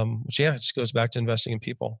 Which it just goes back to investing in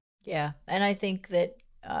people. Yeah. And I think that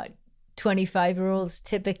 25-year-olds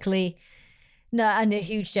typically, not a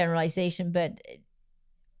huge generalization, but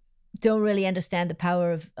don't really understand the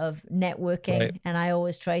power of networking. Right. And I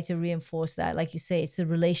always try to reinforce that. Like you say, it's the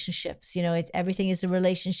relationships, everything is a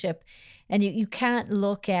relationship. And you can't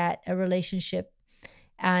look at a relationship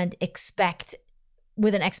and expect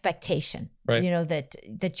with an expectation, right,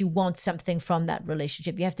 that you want something from that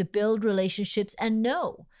relationship. You have to build relationships and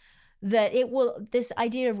know that this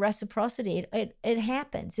idea of reciprocity, it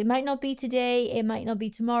happens. It might not be today, it might not be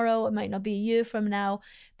tomorrow, it might not be a year from now,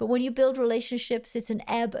 but when you build relationships, it's an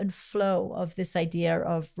ebb and flow of this idea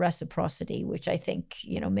of reciprocity, which I think,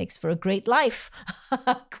 makes for a great life,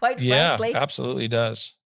 quite frankly. Yeah, absolutely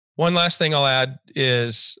does. One last thing I'll add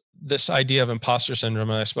is this idea of imposter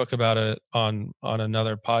syndrome, and I spoke about it on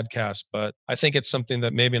another podcast, but I think it's something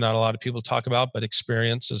that maybe not a lot of people talk about, but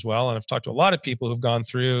experience as well. And I've talked to a lot of people who've gone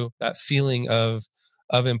through that feeling of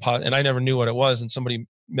imposter, and I never knew what it was. And somebody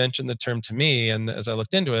mentioned the term to me, and as I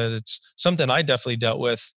looked into it, it's something I definitely dealt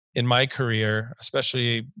with in my career,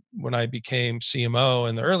 especially when I became CMO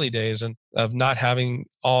in the early days, and of not having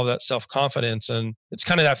all that self-confidence. And it's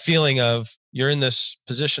kind of that feeling of you're in this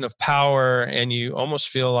position of power and you almost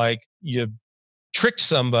feel like you tricked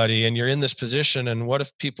somebody and you're in this position. And what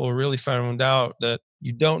if people really found out that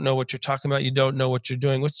you don't know what you're talking about? You don't know what you're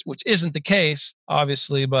doing, which isn't the case,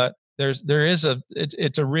 obviously, but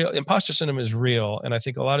it's a real imposter syndrome is real. And I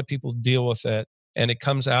think a lot of people deal with it. And it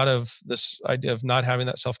comes out of this idea of not having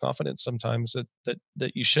that self-confidence sometimes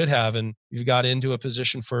that you should have. And you've got into a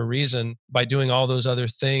position for a reason by doing all those other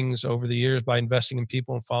things over the years, by investing in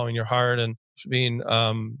people and following your heart and being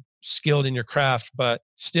skilled in your craft. But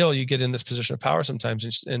still, you get in this position of power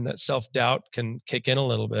sometimes, and that self-doubt can kick in a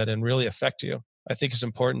little bit and really affect you. I think it's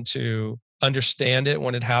important to understand it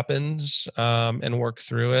when it happens, and work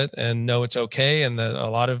through it and know it's okay. And that a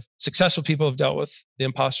lot of successful people have dealt with the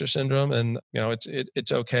imposter syndrome, and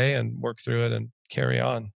it's okay, and work through it and carry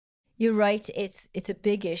on. You're right. It's a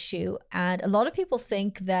big issue. And a lot of people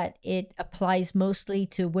think that it applies mostly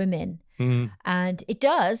to women. Mm-hmm. And it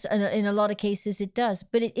does. In a lot of cases, it does.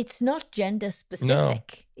 But it's not gender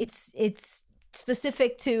specific. No. It's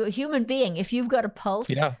specific to a human being. If you've got a pulse,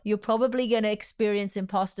 you're probably going to experience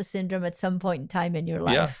imposter syndrome at some point in time in your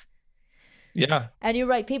life. Yeah. And you're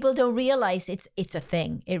right. People don't realize it's a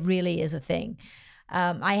thing. It really is a thing.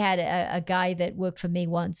 I had a guy that worked for me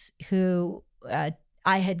once who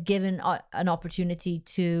I had given an opportunity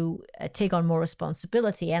to take on more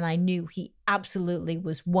responsibility. And I knew he absolutely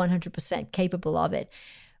was 100% capable of it.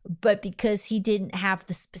 But because he didn't have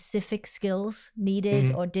the specific skills needed,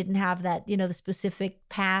 mm-hmm, or didn't have that, the specific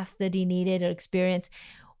path that he needed or experience,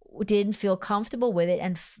 didn't feel comfortable with it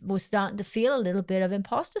and was starting to feel a little bit of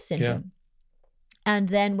imposter syndrome. And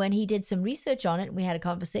then when he did some research on it and we had a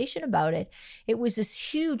conversation about it, it was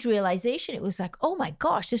this huge realization. It was like, oh my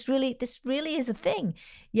gosh, this really is a thing.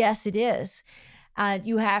 Yes, it is. And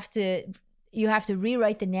you have to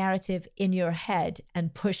rewrite the narrative in your head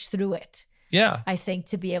and push through it. Yeah. I think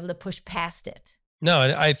to be able to push past it.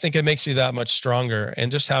 No, I think it makes you that much stronger.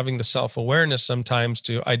 And just having the self-awareness sometimes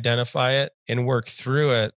to identify it and work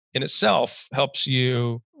through it in itself helps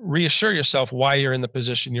you reassure yourself why you're in the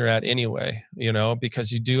position you're at anyway,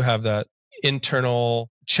 because you do have that internal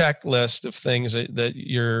checklist of things that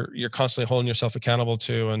you're constantly holding yourself accountable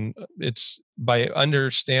to. And it's by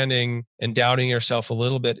understanding and doubting yourself a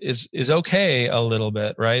little bit is okay a little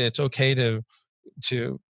bit, right? It's okay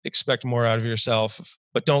to expect more out of yourself,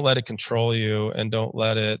 but don't let it control you and don't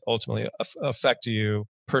let it ultimately affect you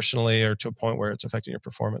personally or to a point where it's affecting your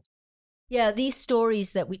performance. Yeah, these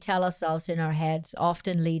stories that we tell ourselves in our heads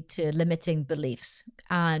often lead to limiting beliefs.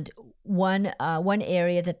 And one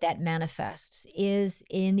area that manifests is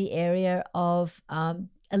in the area of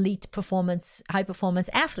elite performance, high performance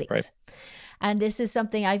athletes. Right. And this is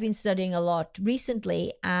something I've been studying a lot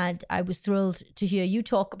recently. And I was thrilled to hear you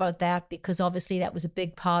talk about that because obviously that was a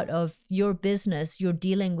big part of your business. You're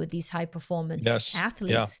dealing with these high performance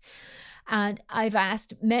athletes. Yeah. And I've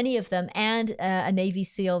asked many of them and a Navy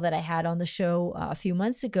SEAL that I had on the show a few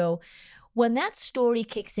months ago, when that story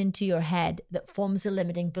kicks into your head that forms a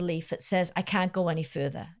limiting belief that says, I can't go any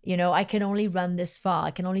further. I can only run this far.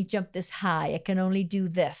 I can only jump this high. I can only do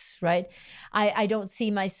this, right? I don't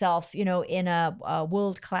see myself, in a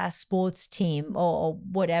world-class sports team or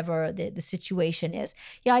whatever the situation is.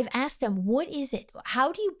 Yeah, I've asked them, what is it?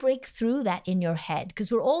 How do you break through that in your head? Because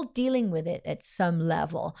we're all dealing with it at some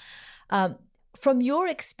level. From your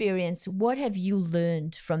experience, what have you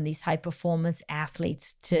learned from these high performance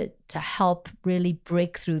athletes to help really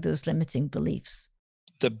break through those limiting beliefs?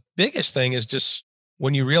 The biggest thing is just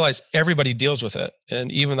when you realize everybody deals with it,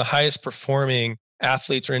 and even the highest performing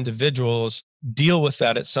athletes or individuals deal with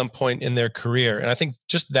that at some point in their career. And I think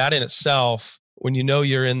just that in itself, when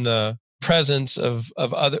you're in the presence of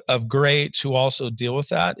greats who also deal with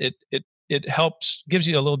that, it helps, gives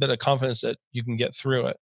you a little bit of confidence that you can get through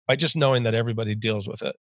it by just knowing that everybody deals with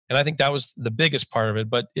it. And I think that was the biggest part of it,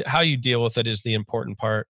 but how you deal with it is the important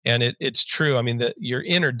part. And it's true. I mean, that your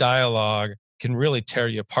inner dialogue can really tear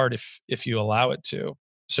you apart if you allow it to.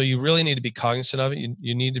 So you really need to be cognizant of it.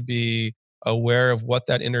 You need to be aware of what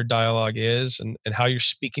that inner dialogue is and how you're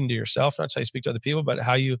speaking to yourself, not how you speak to other people, but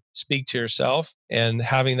how you speak to yourself, and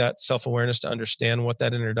having that self-awareness to understand what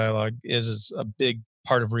that inner dialogue is a big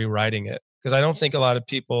part of rewriting it. Because I don't think a lot of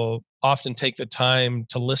people often take the time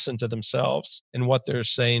to listen to themselves and what they're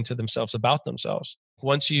saying to themselves about themselves.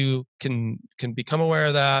 Once you can become aware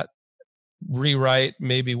of that, rewrite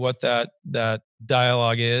maybe what that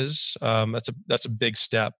dialogue is, that's a big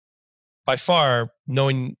step. By far,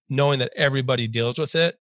 knowing that everybody deals with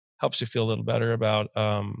it helps you feel a little better about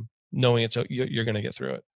knowing you're going to get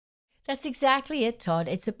through it. That's exactly it, Todd.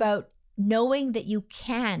 It's about knowing that you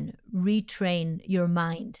can retrain your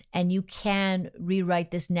mind and you can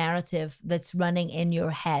rewrite this narrative that's running in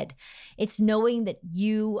your head. It's knowing that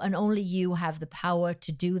you and only you have the power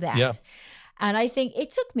to do that. Yeah. And I think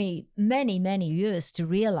it took me many, many years to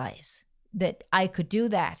realize that I could do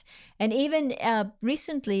that. And even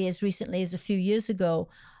recently as a few years ago,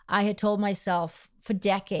 I had told myself for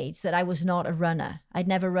decades that I was not a runner. I'd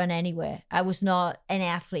never run anywhere. I was not an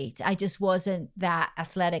athlete. I just wasn't that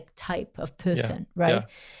athletic type of person, right? Yeah.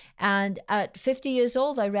 And at 50 years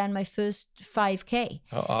old, I ran my first 5K.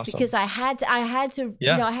 Oh, awesome. Because I had to, I had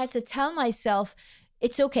to tell myself,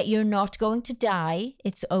 it's okay. You're not going to die.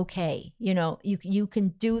 It's okay. You can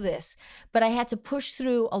do this. But I had to push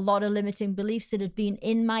through a lot of limiting beliefs that had been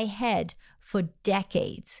in my head for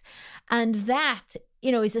decades. And that,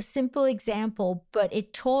 is a simple example, but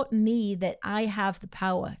it taught me that I have the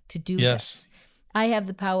power to do this. I have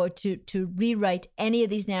the power to rewrite any of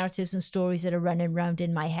these narratives and stories that are running around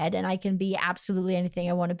in my head, and I can be absolutely anything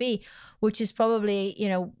I want to be, which is probably,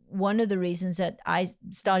 one of the reasons that I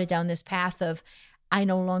started down this path of, I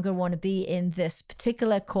no longer want to be in this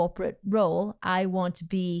particular corporate role. I want to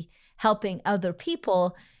be helping other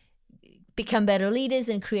people become better leaders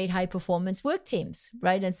and create high performance work teams,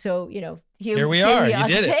 right? And so, here we are. You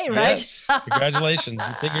did today, it, right? Yes. Congratulations,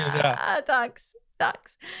 you figured it out. Thanks.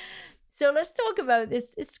 So let's talk about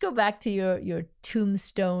this. Let's go back to your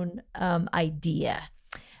Tombstone idea.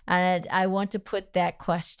 And I want to put that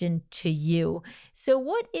question to you. So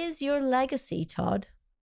what is your legacy, Todd?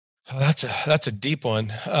 Oh, that's a deep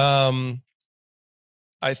one.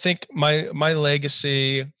 I think my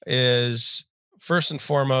legacy is first and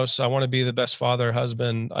foremost, I want to be the best father,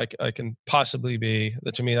 husband I can possibly be.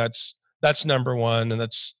 That to me, that's number one, and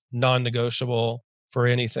that's non-negotiable for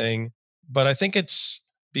anything. But I think it's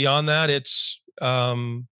beyond that. It's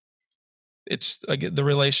again, the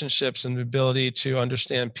relationships and the ability to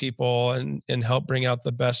understand people and help bring out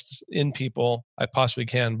the best in people I possibly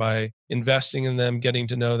can by investing in them, getting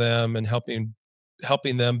to know them, and helping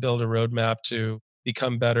them build a roadmap to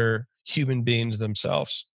become better human beings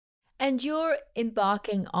themselves. And you're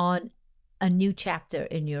embarking on a new chapter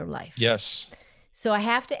in your life. Yes. So I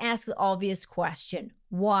have to ask the obvious question.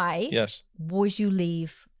 Why Yes. would you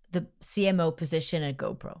leave the CMO position at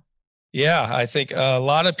GoPro? Yeah, I think a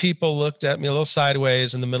lot of people looked at me a little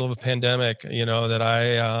sideways in the middle of a pandemic, that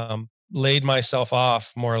I laid myself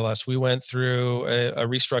off more or less. We went through a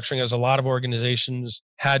restructuring as a lot of organizations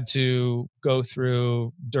had to go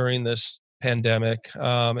through during this pandemic.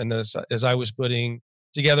 And as I was putting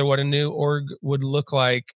together what a new org would look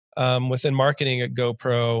like within marketing at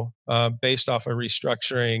GoPro based off of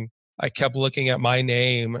restructuring, I kept looking at my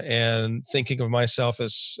name and thinking of myself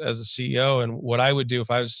as a CEO and what I would do if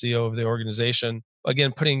I was CEO of the organization.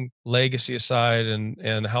 Again, putting legacy aside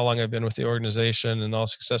and how long I've been with the organization and all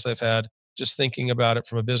success I've had, just thinking about it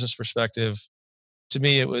from a business perspective, to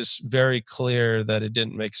me it was very clear that it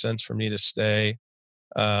didn't make sense for me to stay.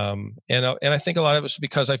 And I think a lot of it was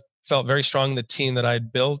because I felt very strong in the team that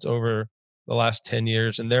I'd built over the last 10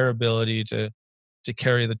 years and their ability to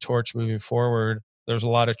carry the torch moving forward. There's a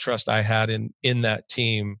lot of trust I had in that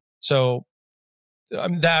team. So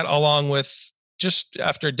that along with just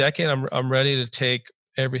after a decade, I'm ready to take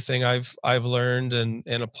everything I've learned and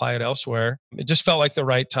apply it elsewhere. It just felt like the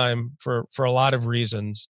right time for a lot of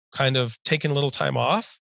reasons. Kind of taking a little time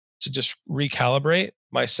off to just recalibrate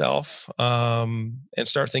myself and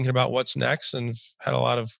start thinking about what's next. And had a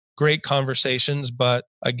lot of great conversations. But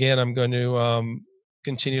again, I'm going to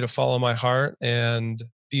continue to follow my heart and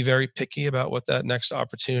be very picky about what that next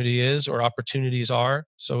opportunity is or opportunities are.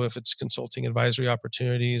 So if it's consulting advisory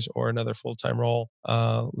opportunities or another full-time role,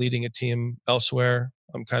 leading a team elsewhere,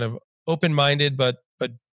 I'm kind of open-minded, but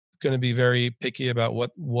going to be very picky about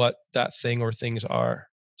what that thing or things are.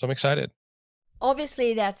 So I'm excited.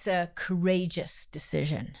 Obviously, that's a courageous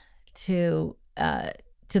decision to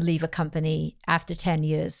leave a company after 10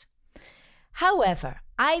 years. However,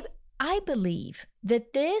 I believe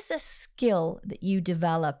that there's a skill that you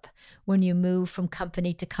develop when you move from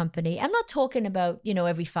company to company. I'm not talking about,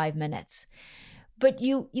 every 5 minutes, but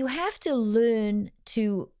you have to learn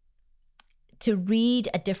to read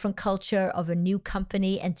a different culture of a new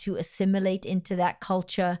company and to assimilate into that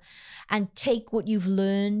culture and take what you've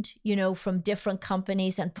learned, from different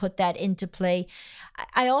companies and put that into play.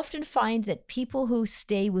 I often find that people who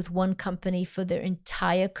stay with one company for their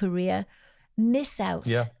entire career miss out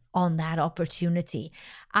on that opportunity.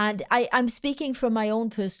 And I'm speaking from my own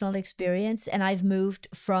personal experience, and I've moved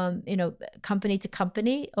from, company to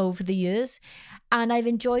company over the years, and I've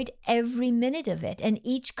enjoyed every minute of it. And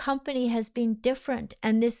each company has been different.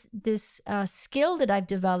 And this skill that I've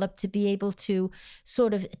developed to be able to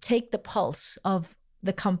sort of take the pulse of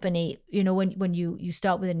the company, when you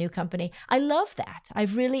start with a new company, I love that.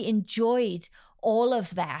 I've really enjoyed all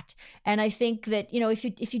of that. And I think that,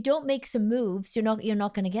 if you don't make some moves, you're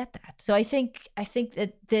not going to get that. So I think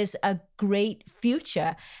that there's a great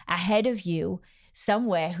future ahead of you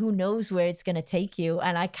somewhere. Who knows where it's going to take you?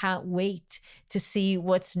 And I can't wait to see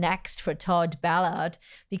what's next for Todd Ballard,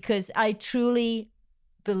 because I truly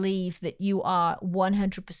believe that you are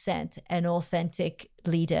 100% an authentic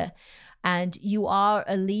leader. And you are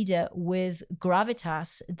a leader with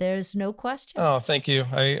gravitas. There's no question. Oh, thank you.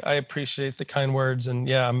 I appreciate the kind words, and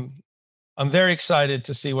yeah, I'm very excited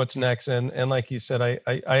to see what's next. And like you said, I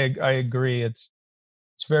agree. It's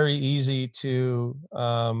very easy to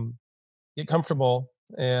get comfortable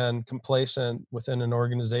and complacent within an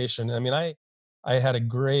organization. I mean, I had a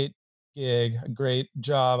great gig, a great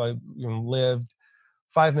job. I lived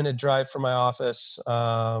 5-minute drive from my office.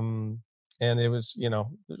 And it was,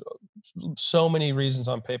 so many reasons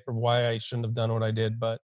on paper why I shouldn't have done what I did.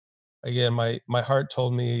 But again, my heart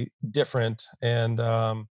told me different. And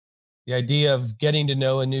the idea of getting to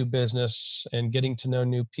know a new business and getting to know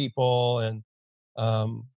new people and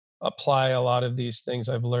apply a lot of these things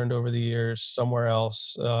I've learned over the years somewhere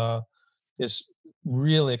else is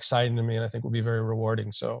really exciting to me, and I think will be very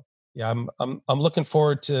rewarding. So yeah, I'm looking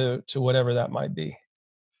forward to whatever that might be.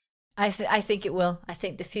 I think it will. I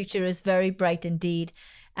think the future is very bright indeed.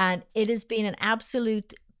 And it has been an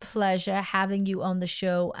absolute pleasure having you on the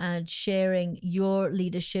show and sharing your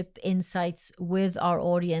leadership insights with our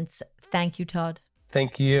audience. Thank you, Todd.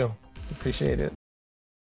 Thank you. Appreciate it.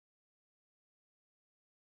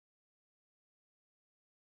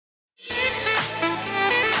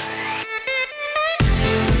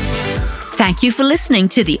 Thank you for listening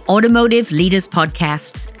to the Automotive Leaders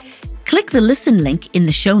Podcast. Click the listen link in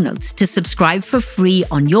the show notes to subscribe for free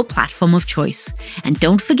on your platform of choice. And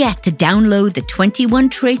don't forget to download the 21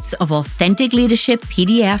 Traits of Authentic Leadership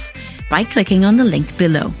PDF by clicking on the link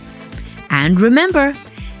below. And remember,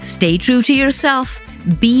 stay true to yourself,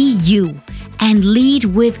 be you, and lead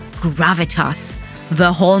with gravitas,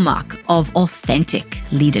 the hallmark of authentic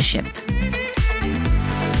leadership.